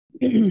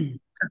in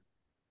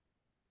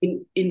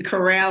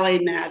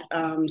corralling that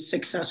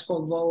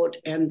successful vote.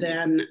 And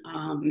then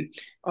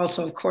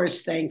also, of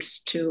course, thanks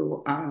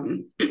to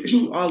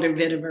Alder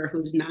Vitiver,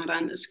 who's not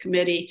on this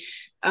committee.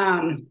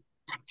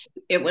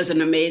 It was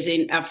an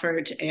amazing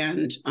effort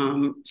and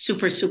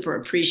super, super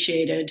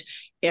appreciated.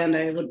 And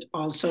I would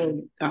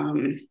also,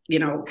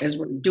 as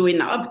we're doing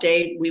the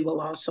update, we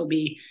will also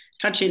be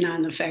touching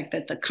on the fact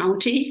that the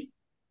county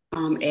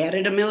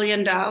added $1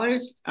 million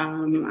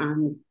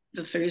on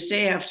the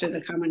Thursday after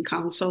the Common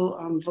Council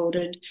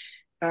voted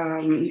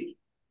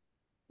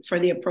for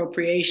the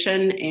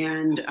appropriation.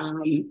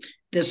 And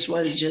this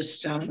was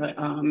just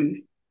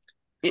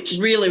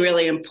really,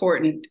 really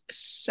important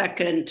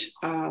second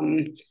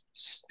and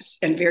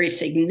very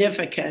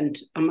significant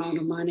amount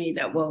of money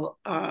that will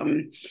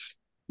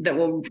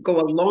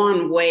go a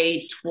long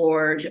way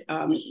toward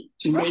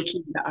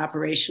making the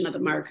operation of the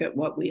market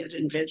what we had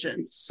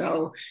envisioned.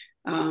 So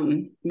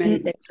many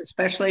thanks,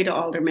 especially to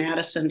Alder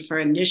Madison for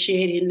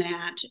initiating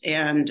that.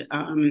 And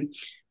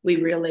we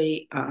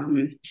really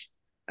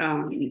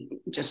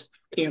just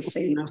can't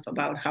say enough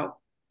about how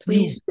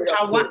pleased,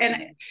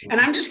 and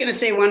I'm just going to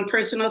say one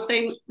personal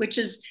thing, which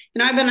is,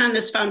 I've been on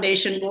this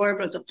foundation board,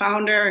 was a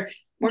founder,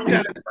 worked on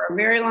it for a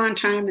very long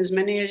time, as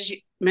many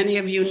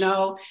of you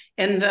know,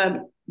 and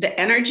the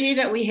energy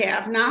that we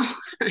have now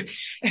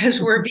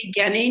as we're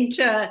beginning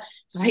to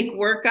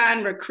work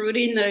on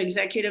recruiting the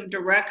executive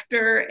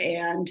director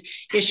and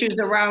issues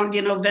around,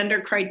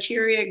 vendor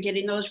criteria,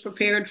 getting those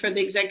prepared for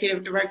the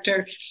executive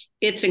director.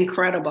 It's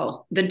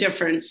incredible, the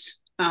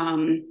difference.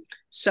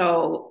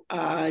 So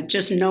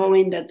just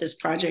knowing that this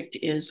project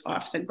is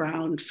off the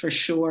ground for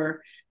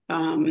sure,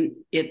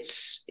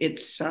 it's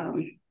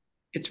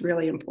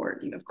really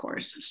important, of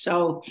course.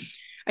 So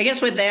I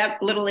guess with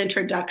that little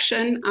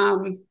introduction,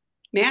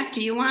 Matt,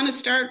 do you want to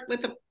start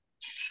with a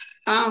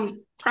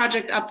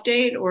project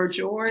update, or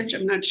George?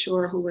 I'm not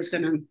sure who was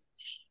going to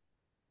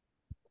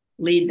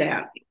lead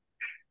that.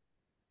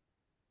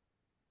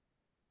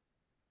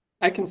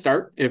 I can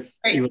start if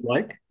you would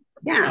like.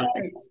 Yeah,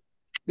 thanks.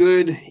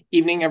 Good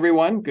evening,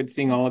 everyone. Good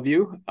seeing all of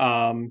you.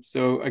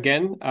 So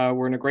again,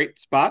 we're in a great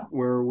spot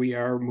where we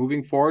are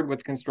moving forward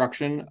with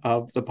construction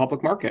of the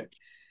public market.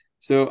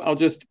 So I'll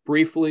just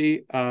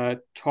briefly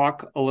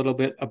talk a little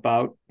bit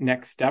about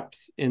next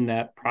steps in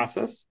that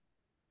process.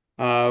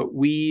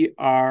 We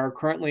are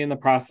currently in the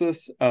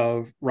process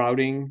of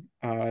routing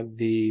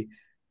the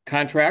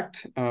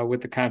contract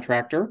with the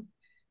contractor,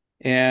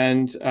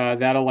 and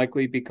that'll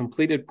likely be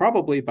completed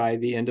probably by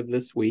the end of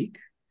this week.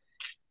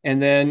 And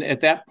then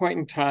at that point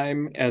in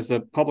time, as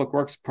a public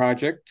works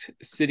project,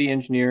 city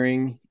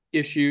engineering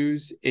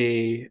issues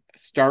a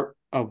start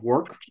of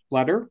work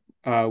letter,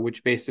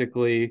 which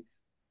basically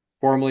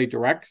formally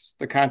directs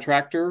the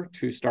contractor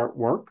to start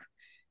work.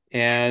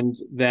 And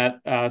that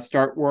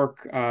start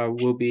work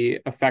will be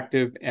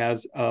effective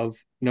as of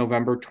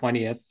November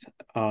 20th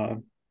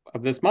of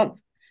this month.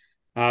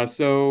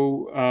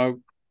 So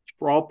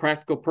for all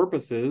practical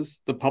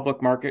purposes, the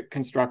public market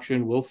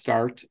construction will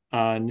start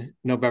on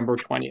November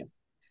 20th.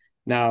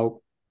 Now,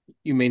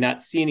 you may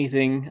not see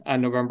anything on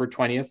November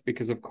 20th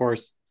because, of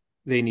course,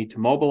 they need to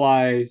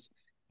mobilize,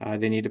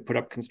 they need to put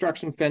up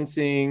construction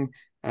fencing,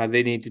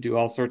 they need to do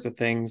all sorts of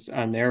things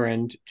on their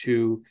end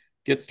to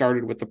get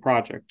started with the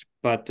project.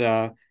 But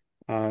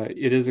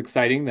it is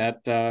exciting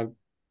that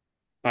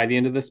by the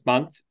end of this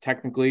month,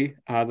 technically,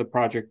 the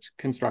project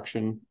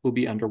construction will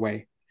be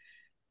underway.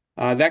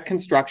 That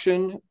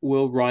construction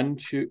will run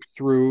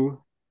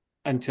through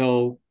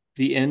until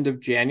the end of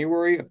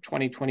January of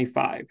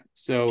 2025.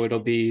 So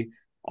it'll be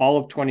all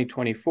of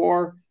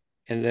 2024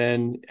 and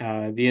then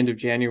the end of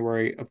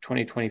January of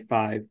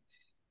 2025,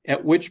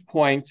 at which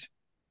point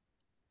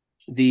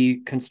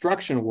the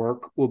construction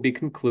work will be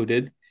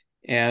concluded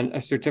and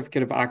a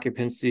certificate of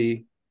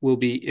occupancy will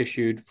be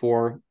issued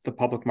for the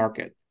public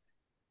market.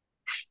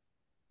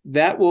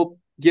 That will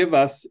give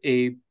us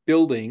a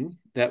building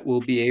that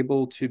will be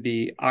able to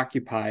be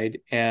occupied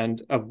and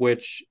of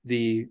which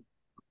the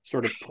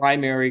sort of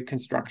primary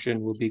construction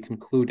will be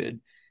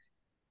concluded.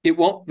 It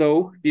won't,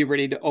 though, be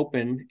ready to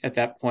open at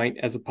that point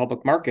as a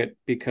public market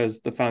because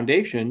the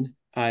foundation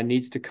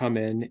needs to come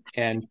in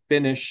and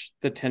finish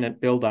the tenant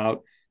build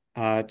out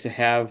to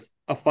have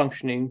a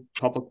functioning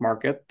public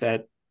market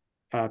that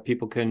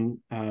people can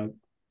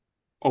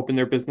open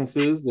their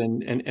businesses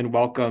and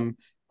welcome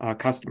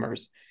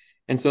customers.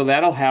 And so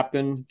that'll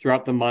happen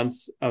throughout the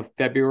months of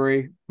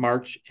February,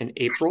 March, and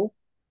April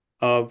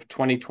of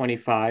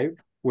 2025,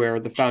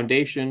 where the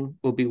foundation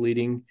will be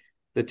leading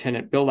the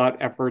tenant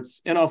build-out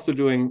efforts and also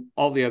doing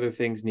all the other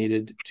things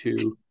needed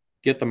to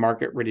get the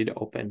market ready to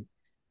open.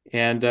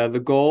 And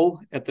the goal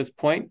at this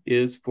point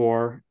is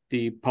for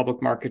the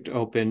public market to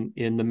open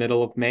in the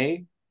middle of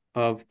May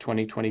of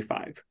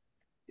 2025.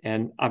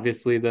 And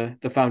obviously the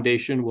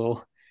foundation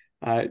will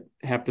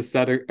have to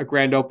set a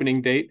grand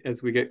opening date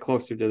as we get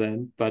closer to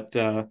then, but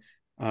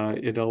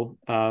it'll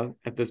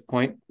at this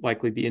point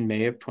likely be in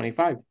May of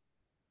 25.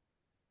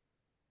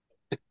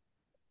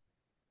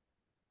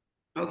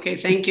 Okay,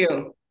 thank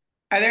you.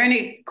 Are there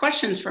any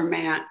questions for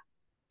Matt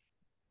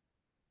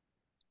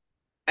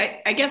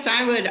I guess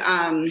I would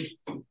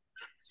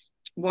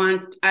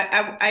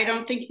I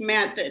don't think,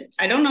 Matt, that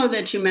I don't know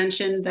that you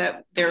mentioned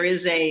that there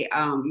is a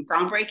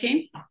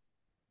groundbreaking,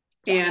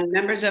 and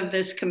members of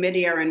this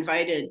committee are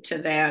invited to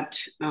that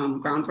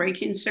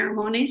groundbreaking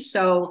ceremony.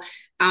 So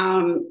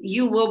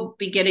you will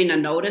be getting a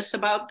notice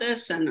about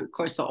this, and of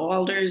course the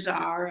alders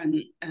are,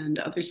 and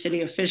other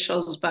city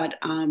officials. But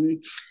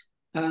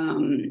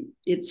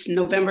it's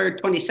November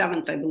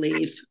 27th, I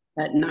believe,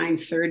 at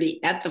 9:30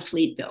 at the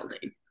Fleet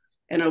Building,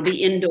 and it'll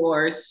be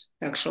indoors,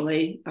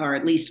 actually, or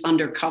at least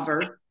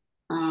undercover.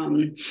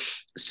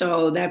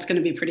 So that's going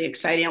to be pretty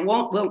exciting.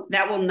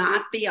 That will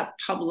not be a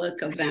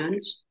public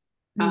event.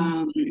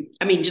 I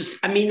mean,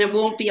 there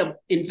won't be an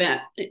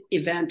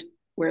event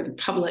where the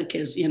public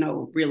is,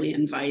 really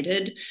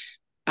invited.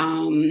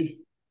 And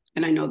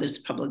I know this is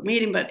a public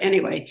meeting, but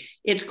anyway,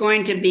 it's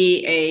going to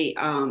be a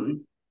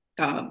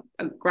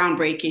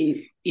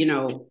groundbreaking,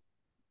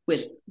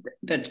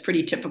 that's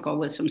pretty typical,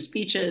 with some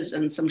speeches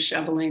and some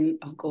shoveling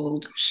of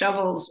gold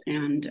shovels,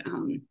 and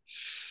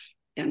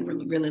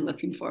we're really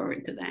looking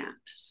forward to that.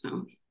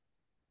 So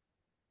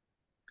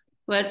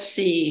let's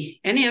see,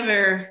 any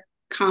other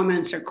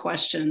comments or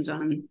questions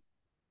on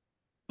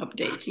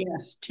updates?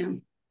 Yes,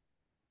 Tim.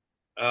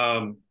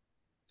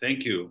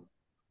 Thank you.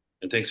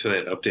 And thanks for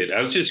that update.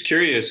 I was just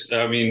curious.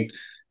 I mean,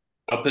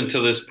 up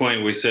until this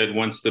point, we said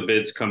once the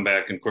bids come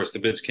back, and of course the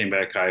bids came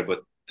back high, but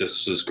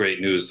this was great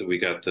news that we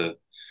got the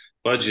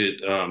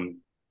budget,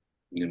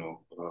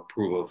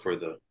 approval for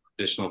the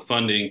additional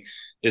funding.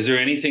 Is there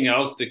anything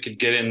else that could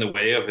get in the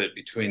way of it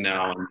between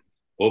now and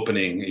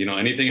opening?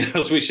 Anything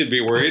else we should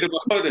be worried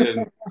about,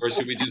 or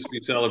should we just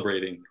be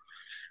celebrating?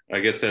 I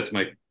guess that's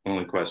my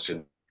only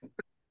question.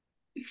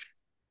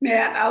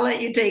 Matt, I'll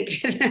let you take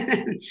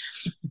it.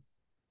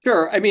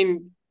 Sure. I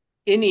mean,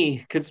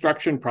 any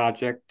construction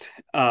project,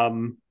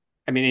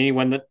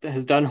 anyone that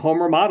has done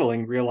home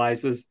remodeling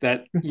realizes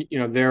that,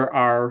 there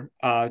are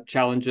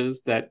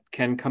challenges that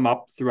can come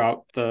up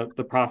throughout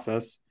the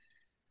process.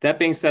 That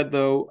being said,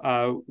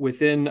 though,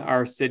 within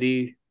our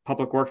city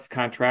public works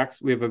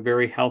contracts, we have a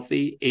very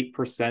healthy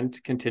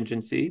 8%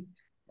 contingency.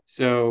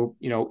 So,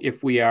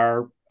 if we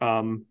are,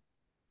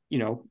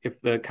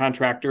 if the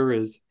contractor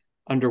is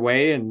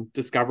underway and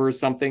discovers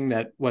something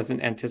that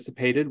wasn't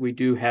anticipated, we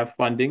do have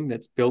funding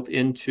that's built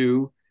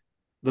into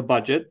the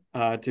budget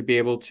to be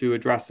able to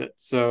address it.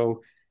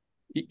 So,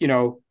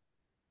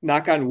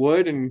 knock on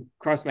wood and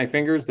cross my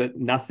fingers that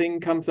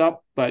nothing comes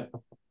up, but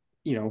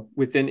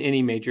within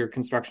any major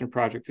construction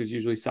project, there's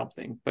usually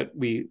something, but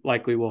we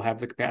likely will have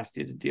the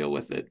capacity to deal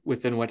with it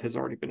within what has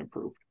already been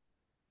approved.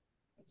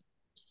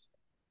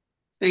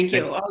 Thank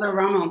you. Alder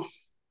Rommel.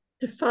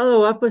 To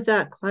follow up with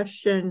that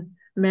question,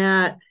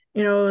 Matt,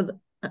 you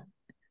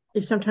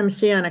sometimes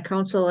see on a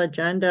council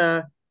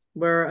agenda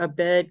where a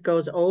bid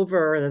goes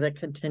over the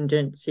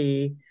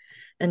contingency.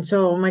 And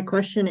so my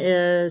question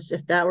is,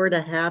 if that were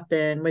to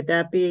happen, would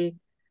that be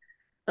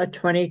a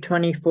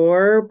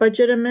 2024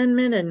 budget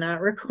amendment and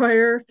not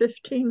require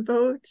 15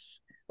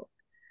 votes?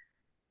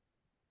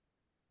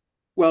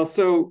 Well,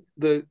 so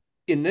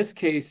in this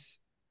case,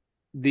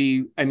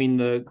 and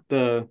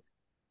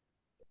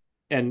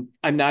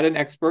I'm not an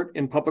expert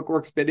in public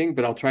works bidding,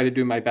 but I'll try to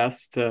do my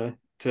best to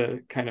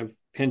kind of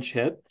pinch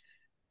hit.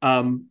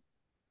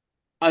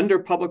 Under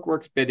public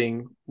works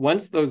bidding,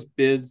 once those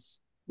bids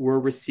were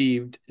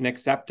received and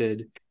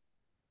accepted,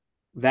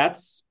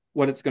 that's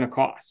what it's going to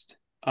cost.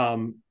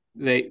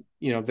 The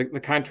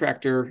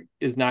contractor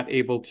is not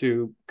able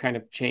to kind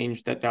of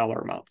change that dollar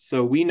amount.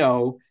 So we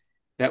know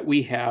that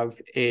we have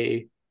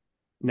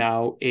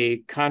now a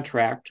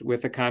contract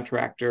with a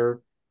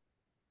contractor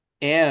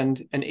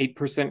and an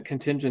 8%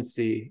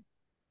 contingency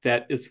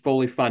that is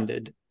fully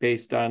funded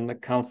based on the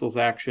council's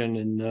action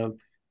and the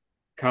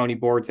county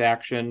board's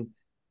action.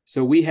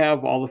 So we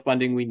have all the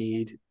funding we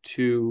need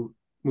to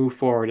move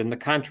forward, and the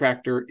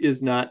contractor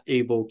is not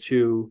able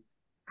to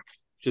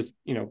just,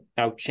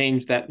 now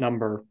change that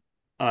number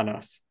on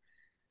us.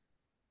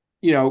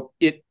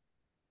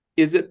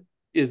 Is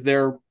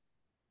there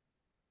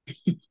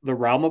the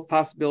realm of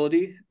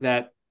possibility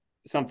that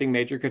something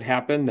major could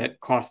happen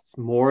that costs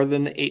more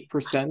than the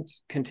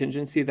 8%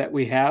 contingency that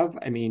we have?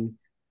 I mean,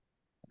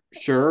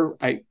 sure,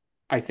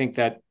 I think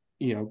that,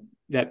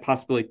 that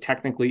possibility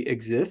technically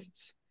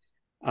exists.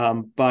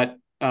 But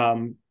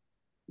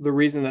the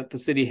reason that the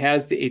city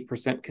has the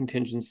 8%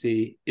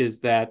 contingency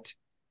is that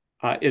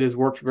it has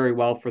worked very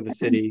well for the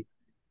city.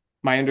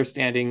 My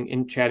understanding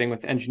in chatting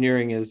with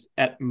engineering is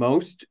at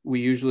most,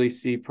 we usually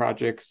see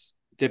projects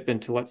dip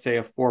into, let's say,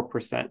 a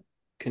 4%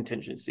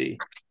 contingency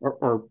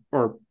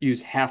or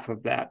use half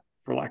of that,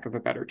 for lack of a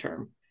better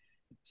term.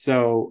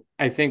 So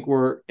I think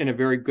we're in a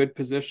very good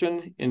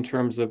position in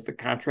terms of the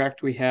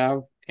contract we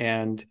have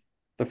and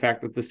the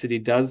fact that the city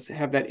does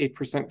have that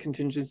 8%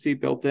 contingency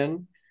built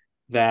in,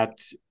 that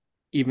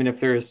even if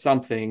there is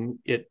something,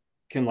 it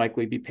can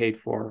likely be paid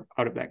for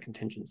out of that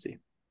contingency.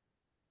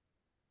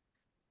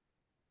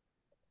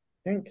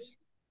 Thanks.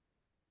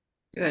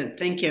 Good,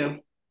 thank you.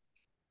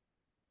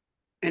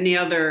 Any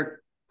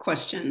other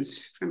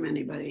questions from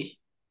anybody?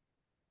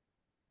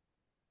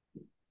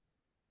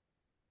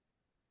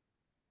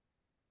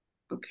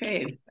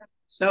 Okay.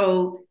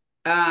 So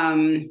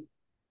I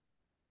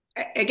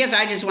guess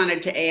I just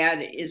wanted to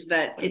add is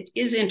that it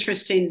is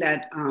interesting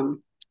that,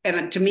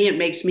 and to me, it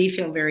makes me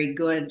feel very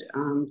good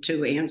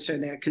to answer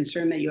that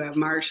concern that you have,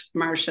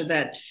 Marcia,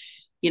 that,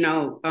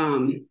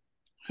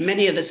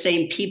 many of the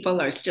same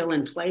people are still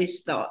in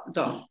place.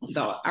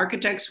 The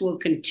architects will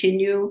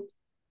continue.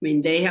 I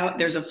mean,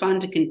 there's a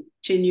fund to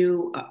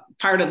continue.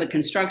 Part of the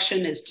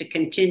construction is to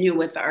continue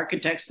with the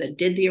architects that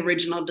did the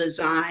original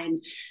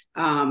design.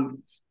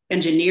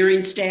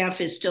 Engineering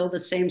staff is still the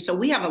same. So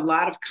we have a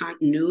lot of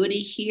continuity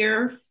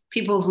here,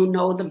 people who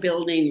know the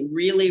building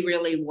really,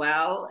 really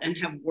well and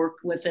have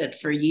worked with it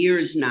for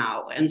years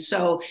now. And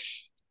so,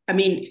 I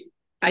mean,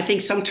 I think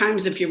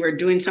sometimes if you were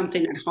doing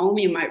something at home,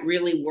 you might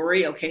really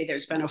worry, okay,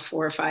 there's been a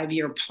 4 or 5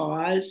 year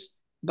pause.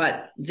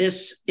 But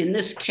in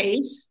this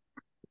case,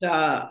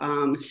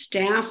 the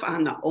staff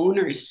on the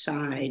owner's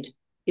side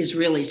is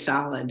really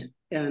solid.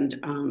 And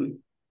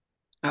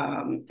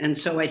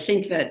so I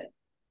think that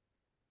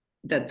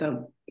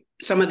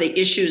some of the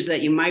issues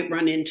that you might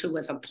run into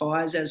with a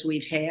pause as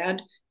we've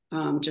had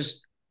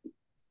just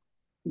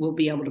will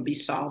be able to be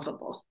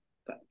solvable.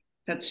 But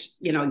that's,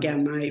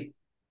 again,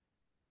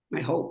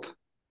 my hope.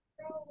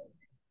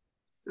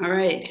 All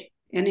right.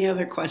 Any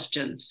other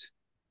questions?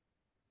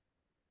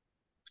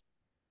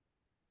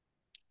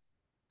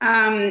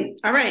 All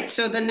right.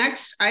 So the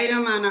next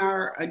item on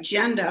our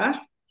agenda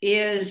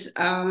is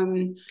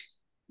the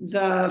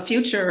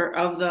future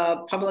of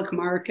the public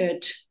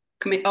market.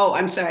 Oh,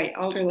 I'm sorry,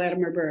 Alder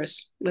Latimer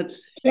Burris.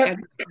 Let's make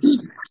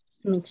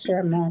sure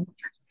I'm on.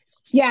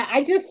 Yeah,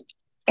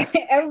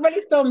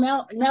 everybody's so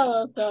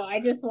mellow, so I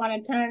just want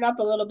to turn it up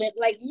a little bit.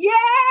 Like,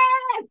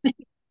 yes,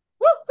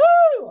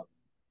 woohoo!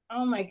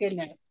 Oh my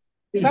goodness!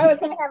 If I was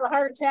going to have a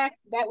heart attack,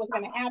 that was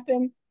going to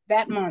happen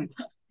that month.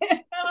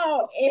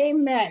 Oh,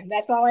 amen.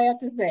 That's all I have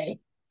to say.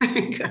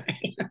 Okay.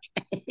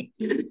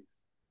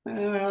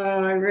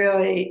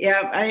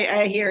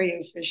 I hear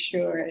you for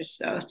sure.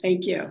 So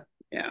thank you.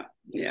 Yeah.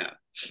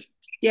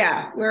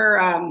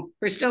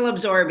 We're still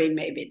absorbing.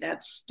 Maybe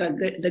that's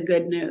the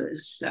good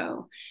news.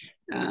 So,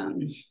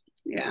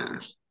 yeah,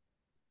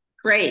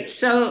 great.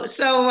 So,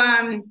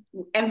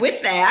 and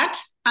with that,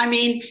 I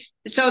mean,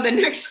 so the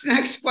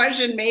next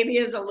question maybe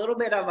is a little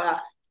bit of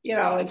a,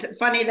 it's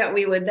funny that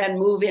we would then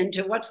move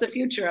into what's the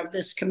future of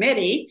this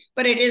committee,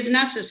 but it is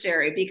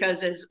necessary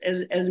because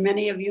as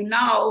many of you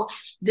know,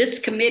 this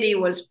committee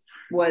was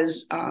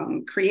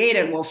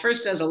created, well,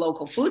 first as a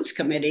local foods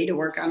committee to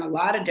work on a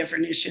lot of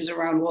different issues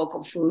around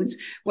local foods.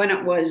 When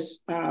it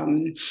was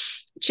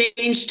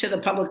changed to the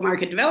Public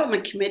Market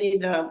Development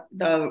Committee,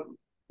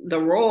 the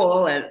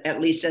role,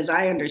 at least as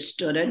I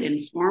understood it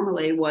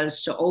informally,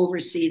 was to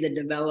oversee the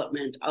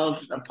development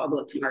of the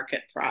public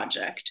market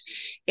project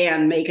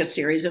and make a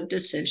series of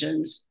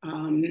decisions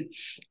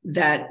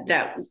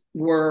that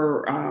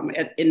were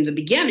in the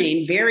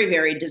beginning very,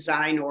 very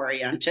design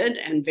oriented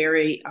and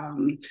very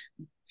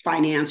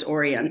finance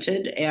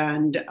oriented,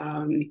 and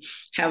our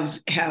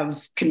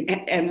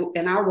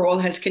role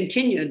has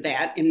continued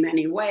that in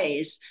many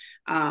ways.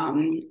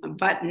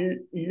 But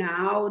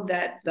now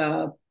that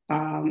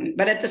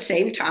but at the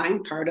same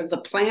time, part of the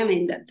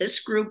planning that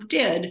this group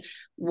did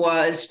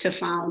was to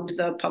found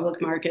the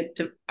Public Market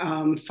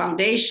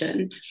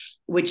Foundation,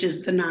 which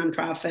is the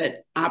nonprofit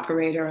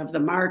operator of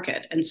the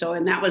market. And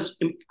that was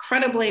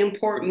incredibly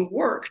important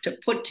work to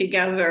put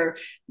together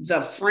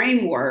the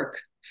framework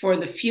for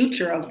the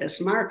future of this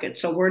market.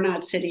 So we're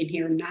not sitting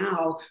here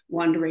now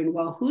wondering,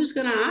 well, who's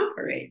going to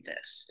operate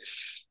this?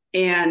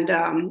 And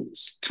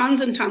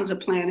tons and tons of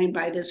planning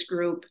by this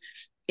group.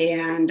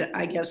 And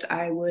I guess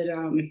I would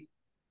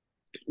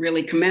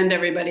really commend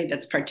everybody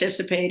that's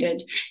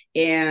participated.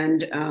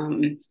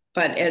 And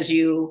but as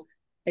you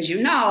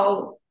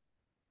know,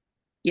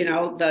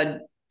 the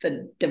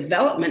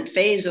development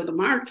phase of the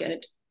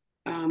market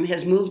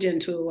has moved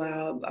into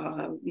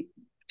a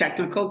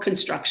technical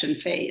construction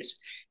phase.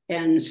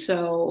 And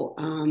so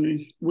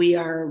we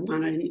are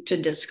wanting to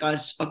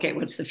discuss, okay,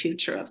 what's the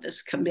future of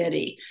this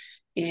committee?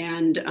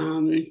 And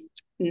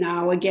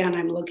now, again,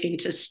 I'm looking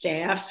to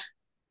staff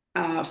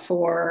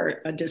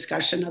for a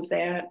discussion of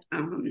that.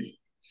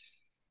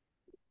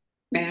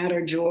 Matt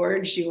or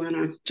George,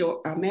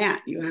 Matt,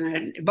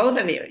 both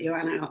of you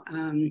want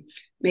to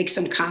make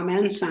some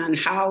comments on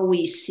how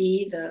we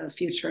see the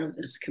future of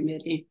this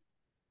committee?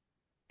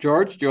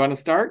 George, do you want to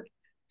start?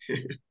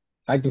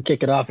 I can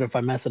kick it off, and if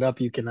I mess it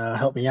up, you can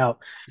help me out.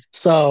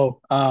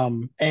 So,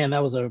 and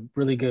that was a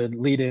really good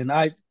lead-in.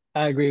 I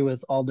agree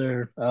with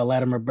Alder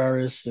Latimer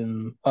Burris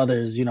and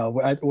others.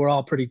 We're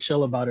all pretty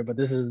chill about it, but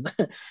this is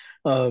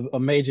a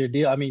major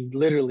deal. I mean,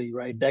 literally,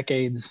 right?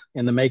 Decades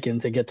in the making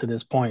to get to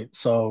this point.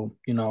 So,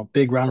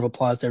 big round of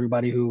applause to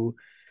everybody who,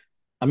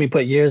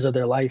 put years of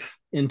their life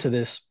into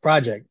this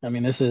project. I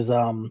mean, this is,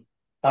 I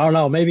don't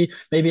know, maybe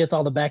it's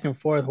all the back and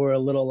forth. We're a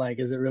little like,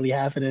 is it really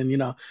happening?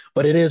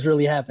 But it is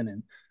really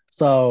happening.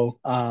 So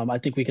I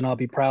think we can all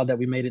be proud that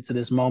we made it to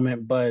this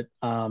moment. But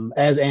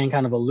as Ann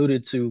kind of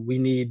alluded to, we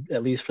need,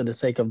 at least for the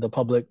sake of the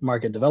Public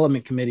Market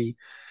Development Committee,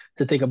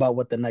 to think about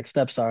what the next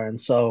steps are. And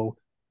so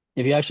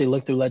if you actually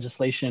look through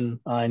legislation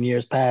in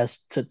years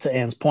past, to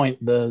Ann's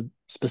point, the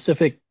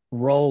specific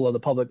role of the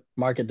Public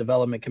Market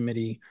Development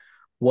Committee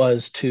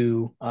was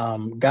to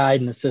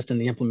guide and assist in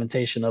the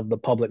implementation of the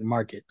public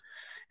market.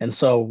 And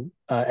so,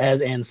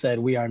 as Ann said,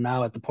 we are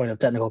now at the point of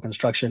technical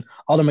construction.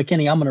 Alder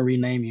McKinney, I'm going to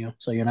rename you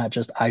so you're not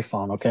just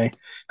iPhone, okay?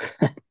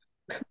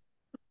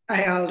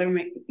 Hi, Alder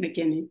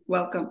McKinney.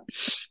 Welcome.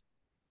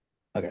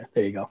 Okay,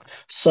 there you go.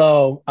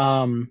 So,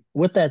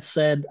 with that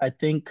said, I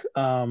think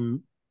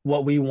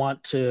what we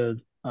want to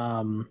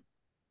kind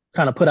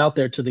of put out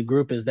there to the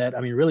group is that,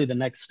 I mean, really the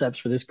next steps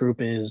for this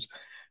group is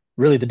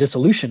really the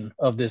dissolution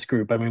of this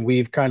group. I mean,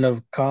 we've kind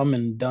of come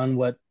and done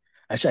what,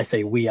 I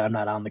say we, I'm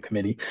not on the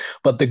committee,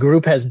 but the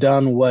group has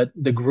done what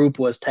the group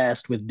was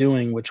tasked with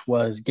doing, which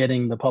was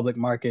getting the public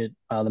market,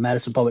 the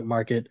Madison Public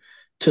Market,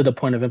 to the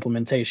point of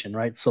implementation,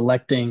 right?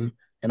 Selecting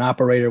an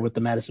operator with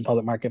the Madison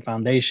Public Market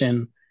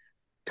Foundation,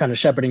 kind of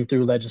shepherding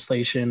through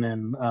legislation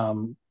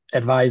and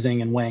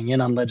advising and weighing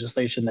in on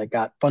legislation that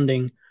got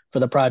funding for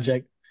the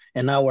project.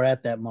 And now we're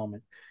at that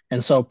moment.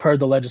 And so per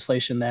the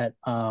legislation that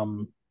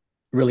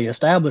really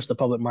established the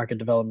Public Market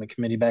Development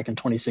Committee back in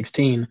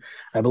 2016,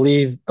 I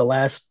believe the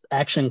last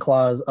action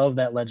clause of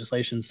that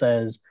legislation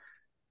says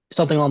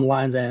something along the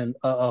lines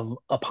of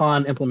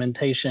upon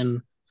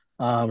implementation,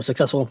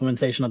 successful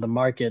implementation of the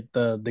market,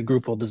 the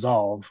group will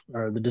dissolve,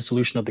 or the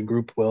dissolution of the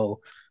group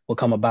will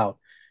come about.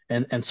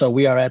 And so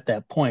we are at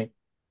that point.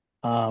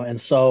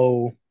 And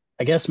so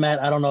I guess,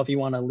 Matt, I don't know if you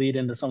want to lead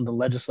into some of the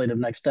legislative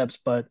next steps,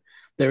 but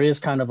there is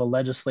kind of a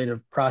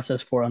legislative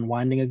process for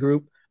unwinding a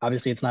group.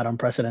 Obviously, it's not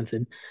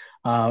unprecedented.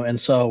 And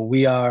so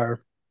we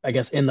are, I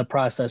guess, in the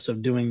process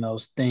of doing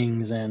those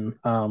things and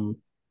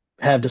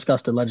have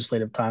discussed a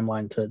legislative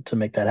timeline to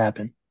make that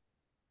happen.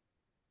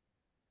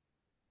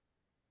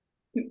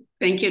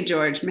 Thank you,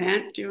 George.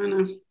 Matt, do you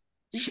want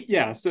to?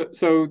 Yeah, so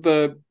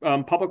the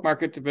Public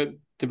Market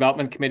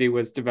Development Committee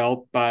was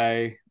developed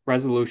by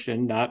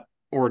resolution, not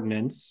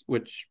ordinance,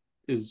 which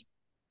is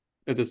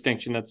a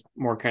distinction that's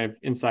more kind of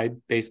inside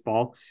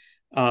baseball.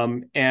 So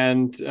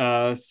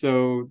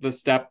the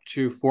step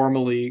to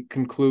formally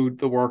conclude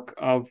the work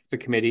of the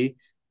committee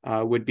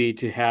would be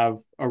to have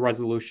a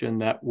resolution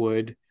that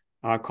would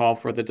call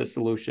for the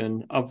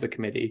dissolution of the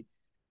committee.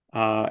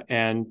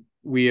 And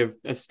we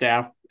as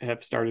staff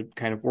have started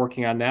kind of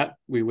working on that.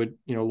 We would,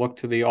 look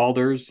to the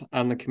alders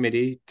on the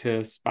committee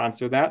to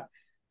sponsor that.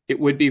 It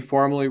would be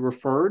formally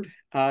referred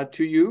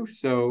to you.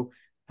 So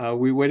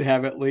we would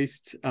have at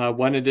least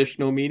one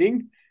additional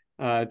meeting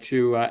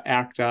to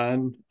act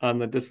on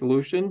the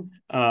dissolution,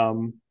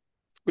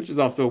 which is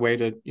also a way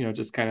to,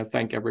 just kind of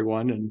thank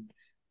everyone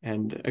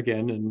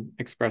and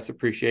express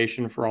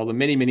appreciation for all the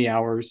many, many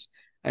hours.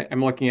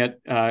 I'm looking at,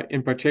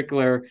 in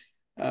particular,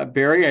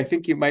 Barry, I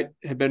think you might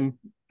have been,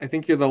 I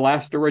think you're the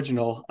last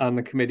original on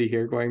the committee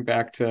here, going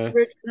back to...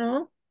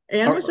 Original?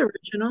 Ann was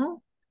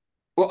original.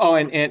 Well,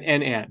 and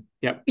Ann.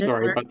 Yep,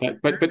 sorry about that.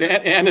 But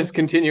Ann is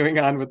continuing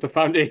on with the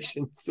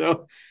foundation.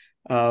 So,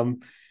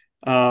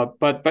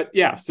 but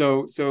yeah,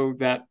 so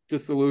that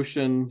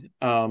dissolution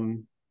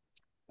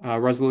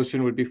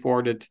resolution would be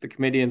forwarded to the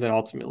committee and then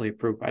ultimately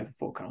approved by the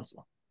full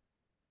council.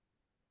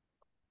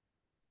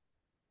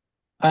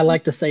 I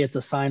like to say it's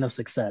a sign of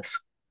success.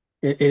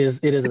 It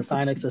is a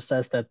sign of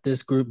success that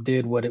this group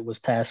did what it was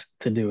tasked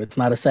to do. It's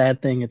not a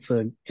sad thing. It's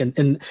at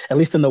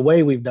least in the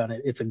way we've done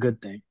it, it's a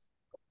good thing.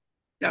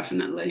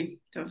 Definitely.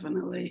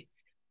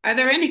 Are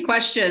there any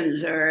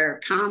questions or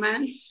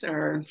comments,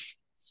 or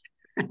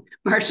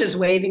Marcia's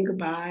waving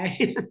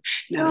goodbye?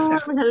 No,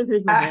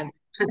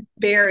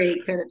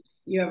 Barry,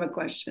 you have a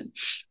question?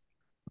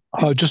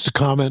 Just a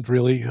comment,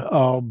 really.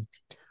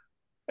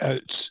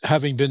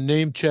 Having been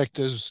name checked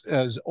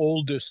as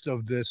oldest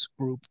of this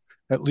group,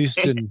 at least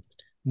in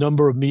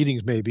number of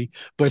meetings, maybe.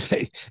 But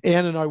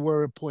Ann and I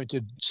were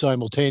appointed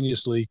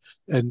simultaneously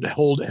and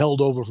held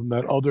over from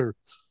that other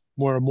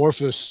more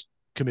amorphous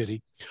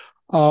committee.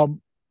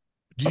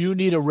 Do you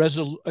need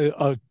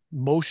a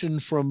motion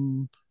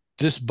from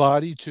this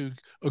body to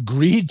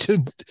agree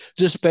to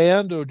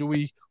disband, or do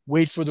we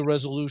wait for the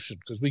resolution?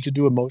 Because we could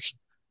do a motion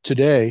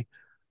today.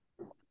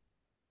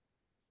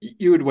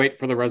 You would wait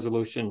for the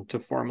resolution to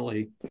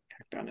formally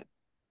act on it.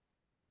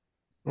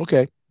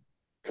 Okay.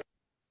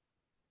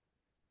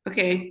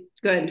 Okay,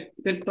 good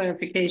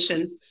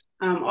clarification.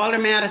 Alder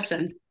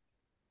Madison.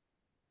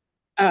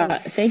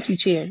 Thank you,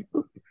 Chair.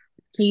 Can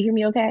you hear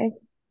me okay?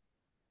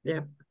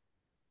 Yeah.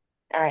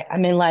 All right,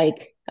 I'm in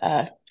like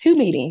 2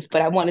 meetings,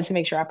 but I wanted to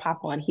make sure I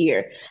pop on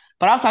here.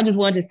 But also, I just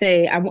wanted to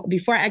say,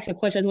 before I ask a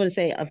question, I just want to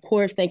say, of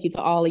course, thank you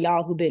to all of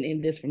y'all who've been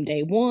in this from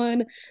day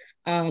one.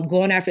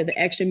 Going after the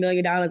extra $1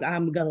 million,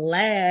 I'm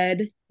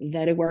glad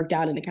that it worked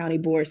out and the county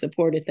board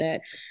supported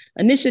that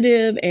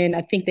initiative. And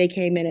I think they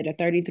came in at a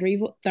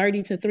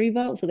 30-3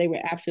 vote. So they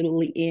were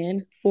absolutely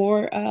in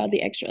for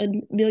the extra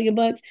 $1 million.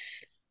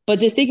 But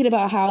just thinking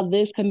about how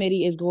this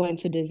committee is going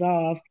to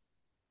dissolve,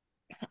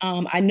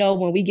 I know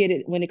when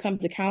it comes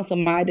to council,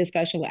 my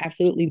discussion will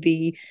absolutely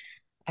be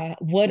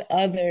what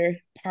other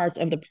parts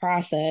of the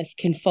process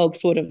can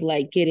folks sort of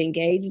like get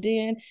engaged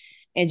in,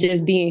 and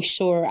just being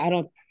sure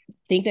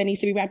think that needs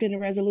to be wrapped in a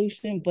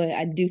resolution, but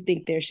I do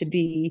think there should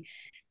be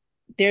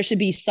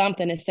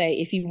something to say,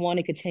 if you want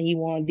to continue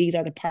on, these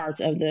are the parts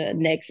of the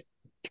next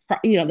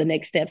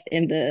steps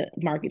in the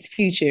market's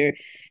future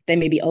that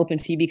may be open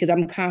to you, because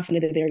I'm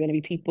confident that there are going to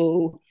be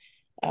people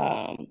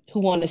who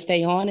want to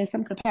stay on in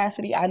some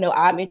capacity. I know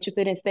I'm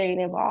interested in staying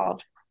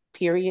involved,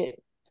 period.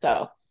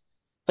 So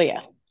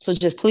yeah. So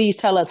just please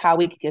tell us how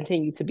we can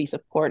continue to be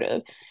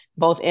supportive,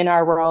 both in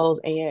our roles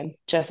and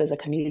just as a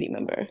community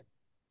member.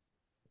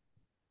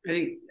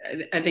 I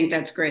think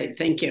that's great.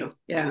 Thank you.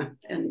 Yeah.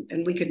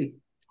 And we can,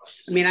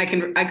 I mean, I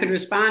could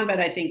respond, but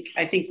I think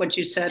what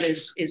you said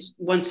is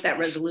once that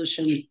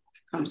resolution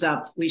comes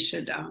up, we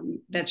should,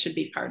 that should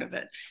be part of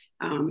it.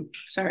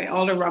 Sorry,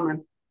 Alder Rummer.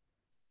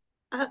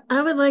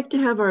 I would like to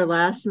have our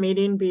last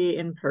meeting be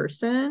in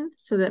person,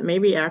 so that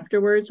maybe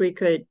afterwards we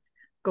could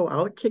go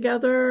out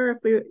together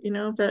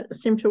if that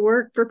seemed to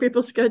work for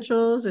people's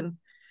schedules, and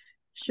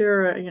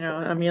share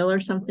a meal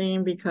or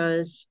something,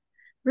 because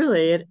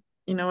really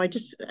I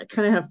just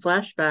kind of have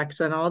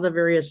flashbacks on all the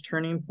various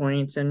turning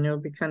points, and it'll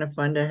be kind of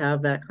fun to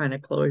have that kind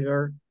of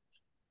closure.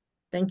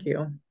 Thank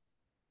you.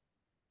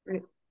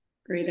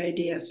 Great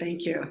idea.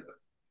 Thank you.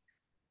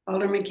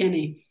 Alder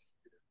McKinney.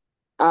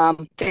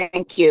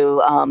 Thank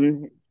you.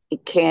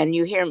 Can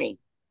you hear me?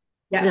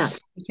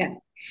 Yes, you can.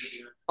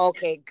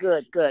 Okay,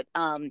 good.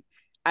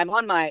 I'm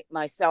on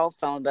my cell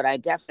phone, but I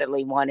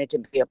definitely wanted to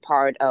be a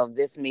part of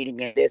this meeting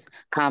and this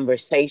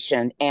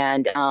conversation.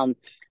 And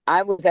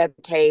I was at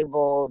the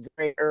table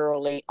very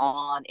early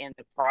on in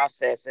the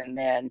process, and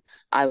then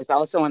I was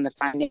also on the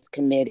finance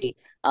committee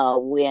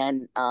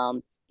when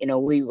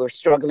we were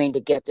struggling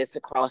to get this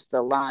across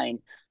the line.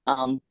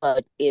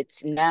 But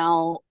it's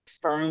now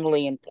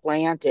firmly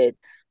implanted,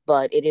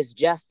 but it is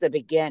just the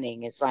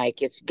beginning. It's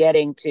like it's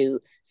getting to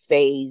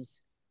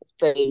phase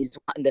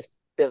one.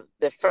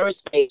 The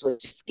first phase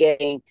was just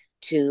getting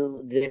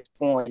to this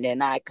point,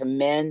 and I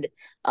commend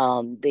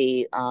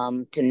the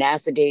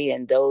tenacity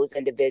and those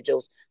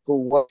individuals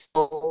who work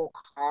so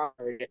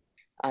hard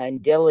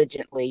and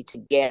diligently to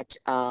get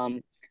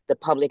the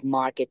public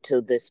market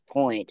to this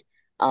point.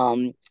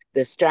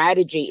 The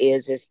strategy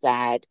is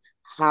that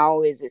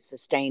how is it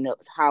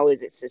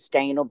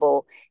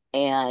sustainable?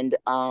 And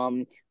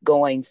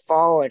going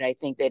forward, I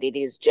think that it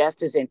is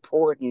just as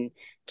important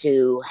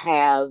to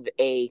have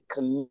a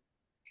community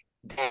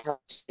that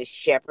helps to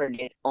shepherd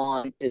it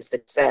on to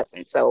success.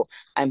 And so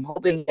I'm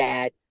hoping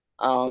that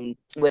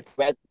with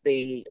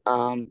the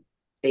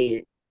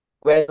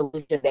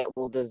resolution that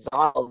will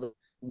dissolve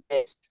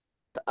this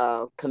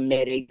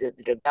committee, the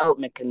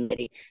development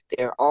committee,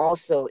 there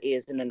also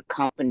is an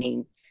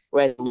accompanying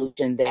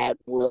resolution that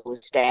will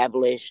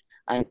establish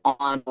an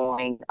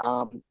ongoing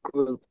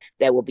group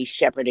that will be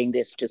shepherding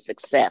this to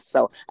success.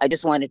 So I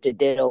just wanted to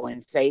ditto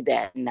and say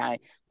that, and I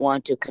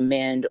want to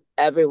commend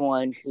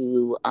everyone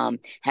who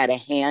had a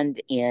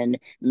hand in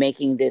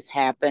making this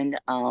happen.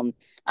 I'm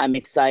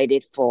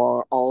excited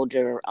for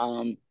Alder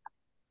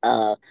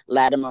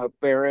Latimer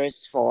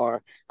Burris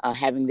for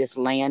having this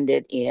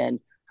landed in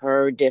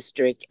her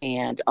district,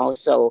 and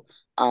also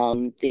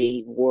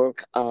the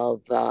work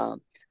of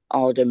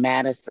Alder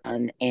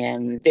Madison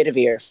and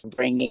Bittivier for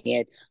bringing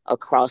it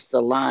across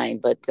the line.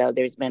 But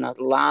there's been a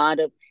lot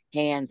of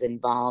hands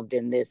involved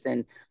in this,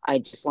 and I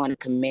just want to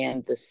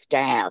commend the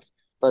staff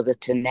for the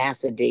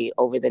tenacity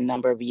over the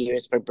number of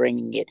years for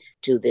bringing it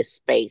to this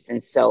space.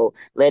 And so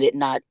let it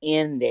not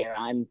end there.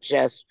 I'm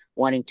just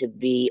wanting to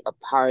be a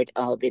part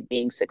of it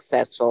being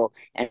successful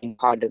and being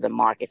part of the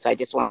market. So I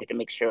just wanted to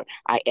make sure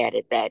I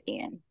added that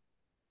in.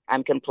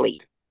 I'm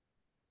complete.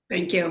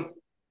 Thank you.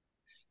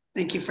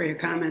 Thank you for your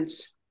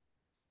comments.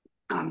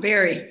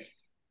 Barry.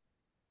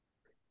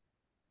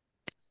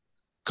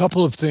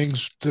 Couple of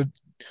things that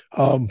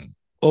Alder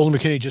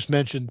McKinney just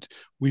mentioned.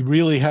 We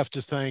really have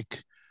to thank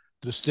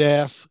the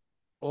staff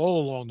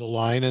all along the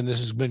line, and this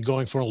has been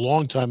going for a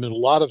long time, and a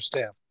lot of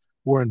staff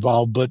were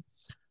involved. But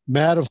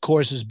Matt, of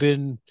course, has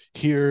been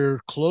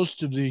here close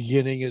to the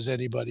beginning as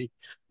anybody,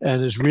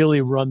 and has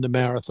really run the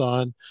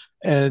marathon,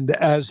 and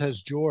as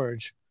has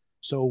George.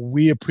 So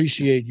we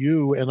appreciate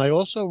you. And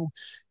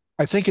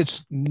I think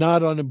it's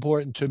not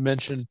unimportant to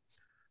mention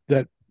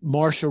that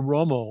Marcia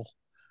Rummel,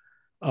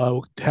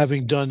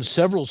 having done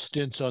several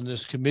stints on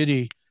this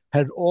committee,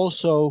 had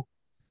also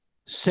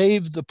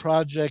saved the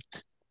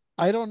project,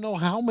 I don't know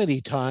how many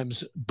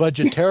times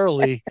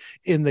budgetarily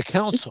in the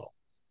council.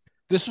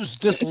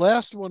 This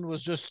last one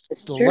was just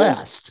the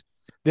last.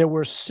 There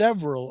were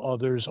several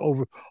others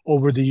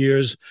over the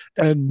years,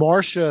 and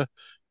Marcia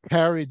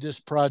carried this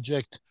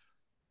project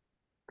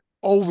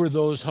over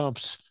those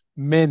humps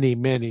many,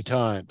 many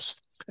times,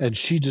 and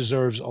she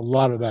deserves a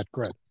lot of that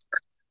credit.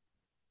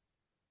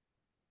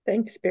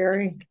 Thanks,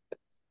 Barry.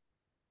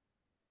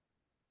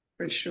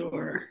 For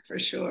sure.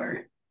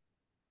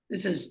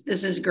 This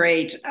is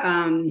great.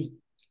 I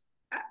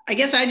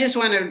guess I just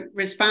want to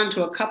respond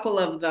to a couple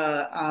of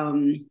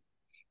the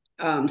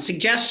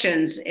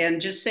suggestions and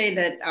just say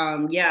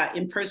that,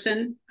 in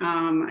person,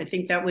 I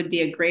think that would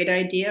be a great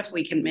idea if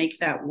we can make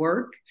that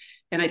work.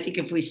 And I think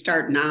if we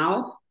start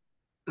now,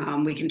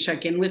 we can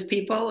check in with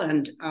people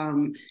and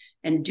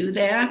do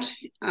that.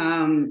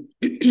 And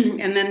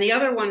then the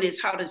other one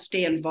is how to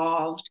stay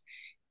involved.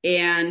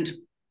 And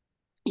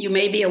you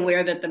may be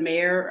aware that the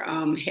mayor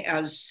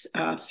has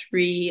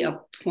 3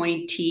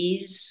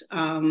 appointees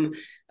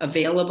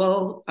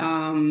available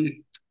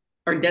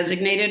or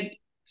designated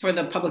for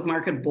the Public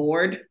Market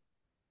Board,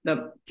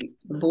 the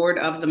board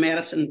of the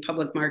Madison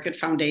Public Market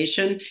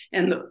Foundation,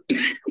 and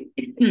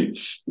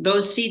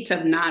those seats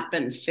have not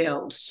been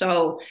filled.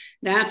 So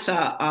that's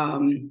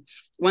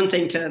one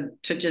thing to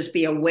just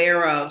be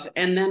aware of.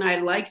 And then I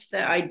liked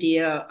the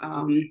idea,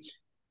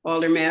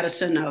 Alder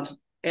Madison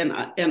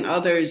and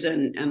others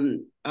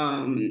and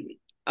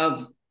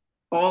of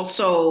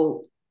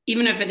also,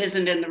 even if it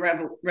isn't in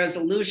the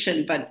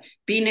resolution, but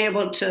being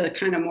able to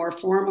kind of more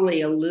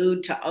formally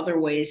allude to other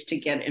ways to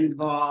get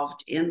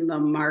involved in the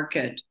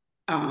market,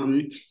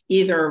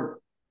 either,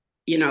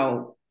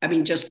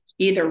 just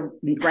either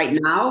right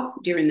now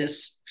during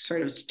this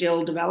sort of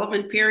still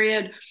development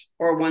period,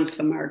 or once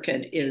the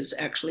market is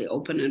actually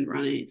open and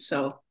running.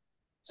 So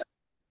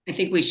I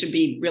think we should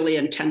be really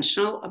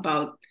intentional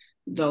about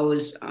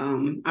those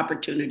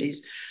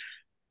opportunities.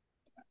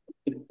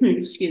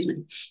 Excuse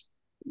me.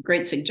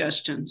 Great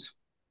suggestions.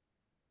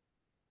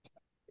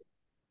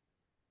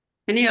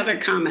 Any other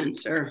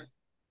comments or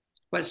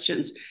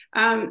questions?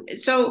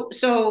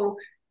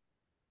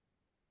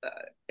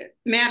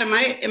 Matt,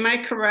 am I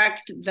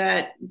correct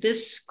that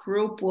this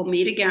group will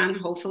meet again,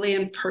 hopefully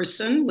in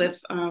person,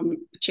 with a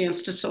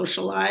chance to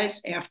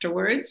socialize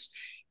afterwards,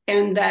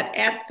 and that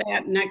at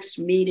that next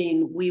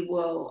meeting we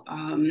will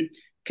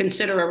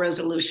consider a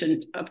resolution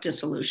of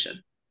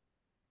dissolution?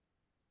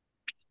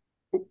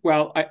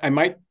 Well, I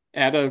might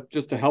add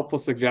just a helpful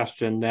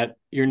suggestion that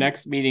your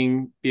next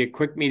meeting be a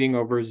quick meeting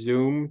over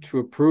Zoom to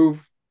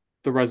approve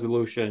the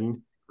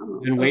resolution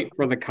and wait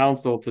for the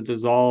council to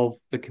dissolve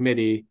the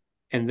committee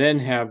and then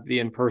have the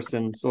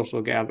in-person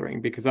social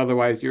gathering, because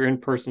otherwise your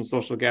in-person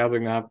social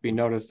gathering will have to be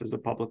noticed as a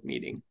public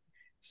meeting.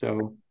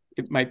 So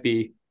it might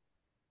be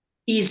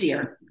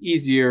easier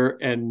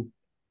and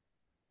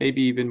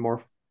maybe even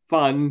more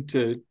fun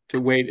to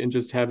wait and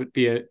just have it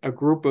be a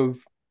group of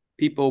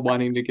people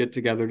wanting to get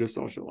together to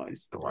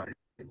socialize.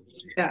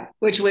 Yeah,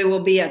 which we will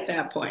be at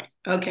that point.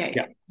 Okay.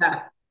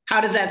 Yeah. How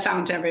does that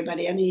sound to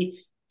everybody?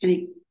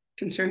 Any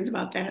concerns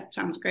about that?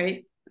 Sounds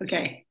great.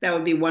 Okay, that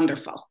would be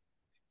wonderful.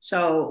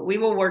 So we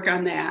will work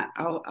on that.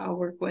 I'll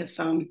work with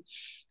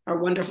our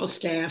wonderful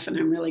staff, and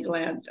I'm really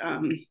glad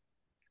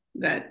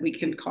that we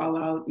can call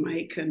out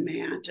Mike and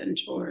Matt and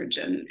George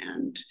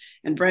and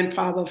Brent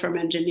Pablo from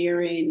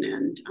engineering,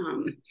 and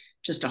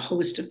just a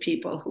host of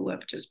people who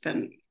have just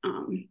been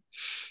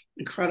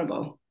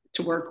incredible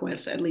to work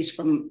with, at least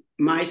from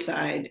my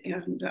side.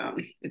 And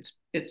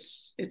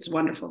it's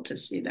wonderful to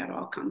see that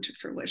all come to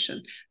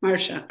fruition.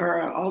 Marcia,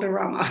 or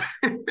Alderama.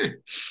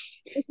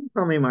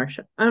 Call me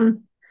Marcia.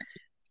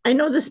 I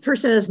know this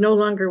person is no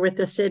longer with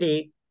the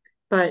city,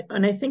 but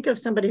when I think of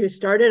somebody who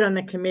started on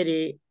the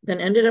committee, then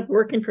ended up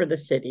working for the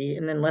city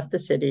and then left the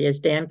city, is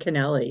Dan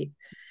Kennelly.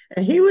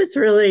 And he was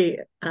really,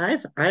 I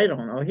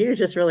don't know, he was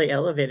just really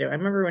elevated. I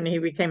remember when he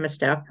became a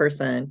staff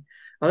person,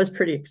 I was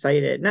pretty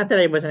excited. Not that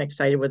I wasn't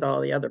excited with all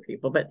the other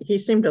people, but he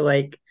seemed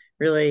to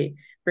really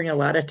bring a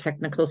lot of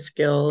technical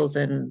skills,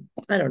 and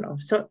I don't know.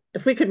 So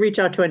if we could reach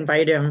out to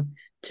invite him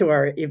to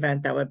our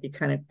event, that would be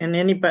kind of, and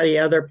anybody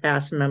other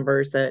past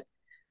members that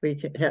we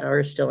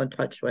are still in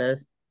touch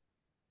with.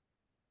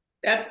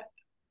 That's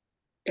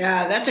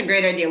a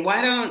great idea.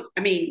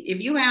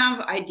 If you have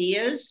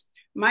ideas,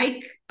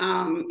 Mike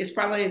is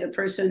probably the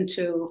person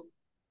to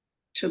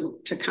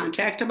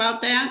contact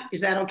about that. Is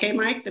that okay,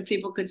 Mike? That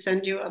people could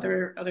send you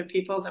other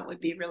people that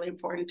would be really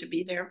important to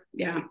be there.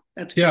 Yeah,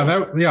 that's great.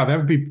 That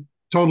would be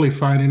totally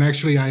fine. And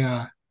actually,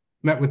 I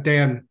met with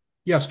Dan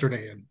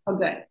yesterday and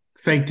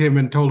thanked him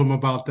and told him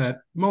about that.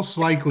 Most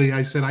likely,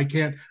 I said I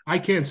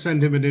can't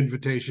send him an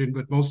invitation,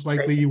 but most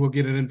likely you will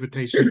get an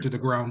invitation to the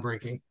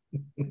groundbreaking.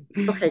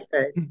 Okay,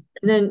 good. And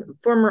then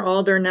former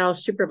Alder, now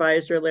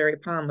Supervisor Larry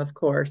Palm, of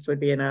course, would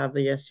be an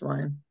obvious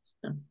one.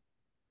 So.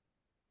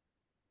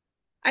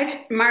 I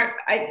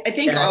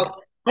think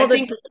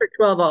District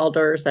 12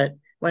 alders that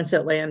once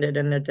it landed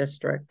in the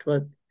district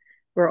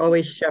were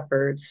always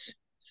shepherds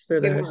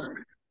through this.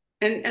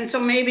 And so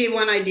maybe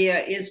one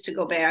idea is to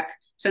go back,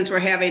 since we're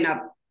having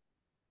a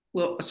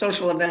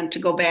social event, to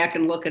go back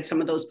and look at some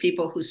of those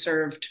people who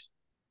served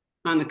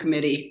on the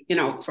committee,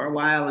 for a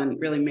while and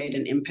really made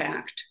an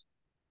impact.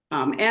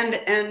 And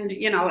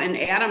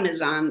Adam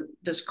is on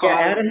this call.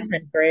 Yeah, Adam's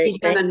been great. He's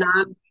been a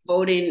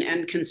non-voting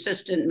and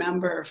consistent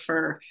member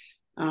for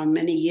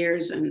many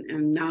years,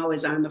 and now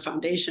is on the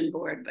foundation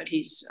board, but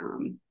he's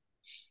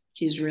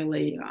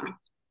really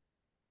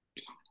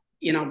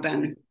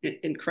been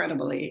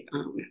incredibly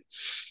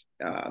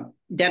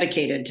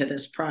dedicated to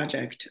this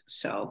project.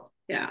 So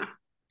yeah.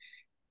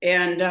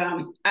 And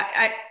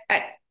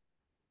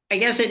I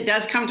guess it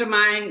does come to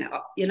mind,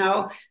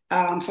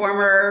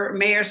 former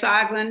Mayor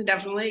Soglin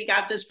definitely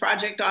got this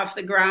project off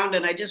the ground.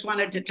 And I just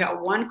wanted to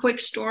tell one quick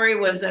story,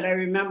 was that I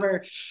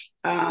remember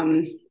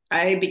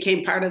I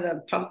became part of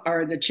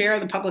the chair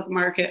of the public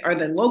market or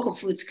the local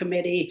foods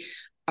committee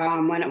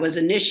when it was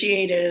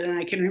initiated. And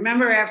I can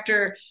remember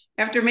after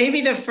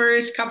maybe the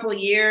first couple of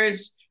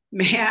years,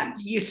 Matt,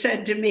 you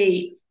said to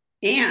me,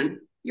 Ann,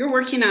 you're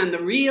working on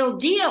the real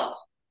deal.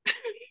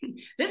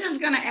 This is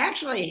going to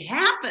actually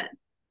happen.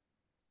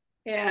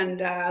 And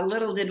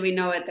little did we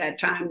know at that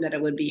time that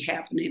it would be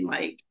happening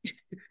like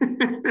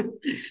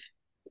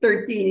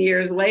 13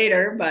 years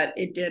later, but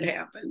it did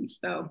happen.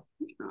 So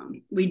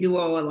we do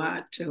owe a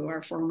lot to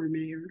our former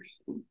mayor.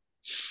 So.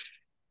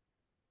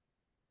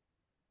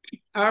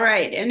 All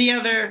right. Any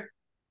other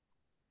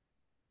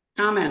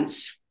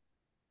comments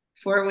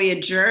before we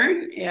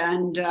adjourn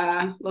and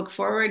look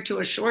forward to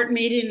a short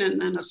meeting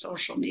and then a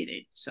social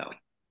meeting? So,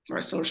 or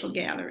a social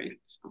gathering.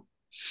 So.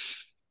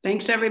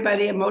 Thanks,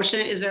 everybody.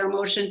 Is there a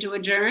motion to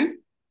adjourn?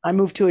 I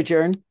move to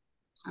adjourn.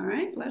 All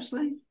right,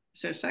 Leslie.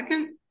 Is there a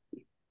second?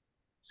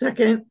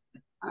 Second.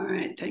 All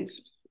right,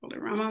 thanks, Alder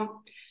Romo.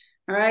 All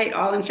right,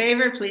 all in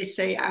favor, please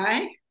say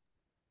aye.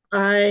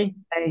 Aye.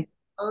 Aye.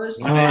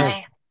 Opposed?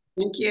 Aye.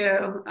 Thank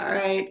you. All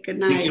right, good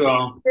night. Thank you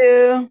all. Thank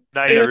you.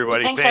 Night,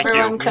 everybody. Thanks, Thank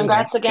everyone. you.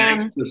 Congrats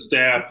again. Thanks to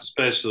staff,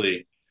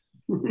 especially.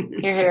 You're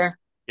here.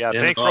 Yeah, And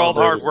thanks for all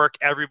the hard work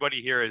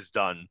everybody here has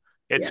done.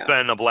 It's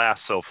been a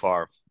blast so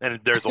far,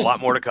 and there's a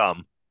lot more to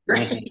come.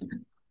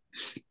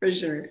 For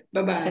sure.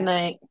 Bye-bye. Good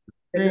night.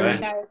 Good Bye.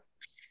 night.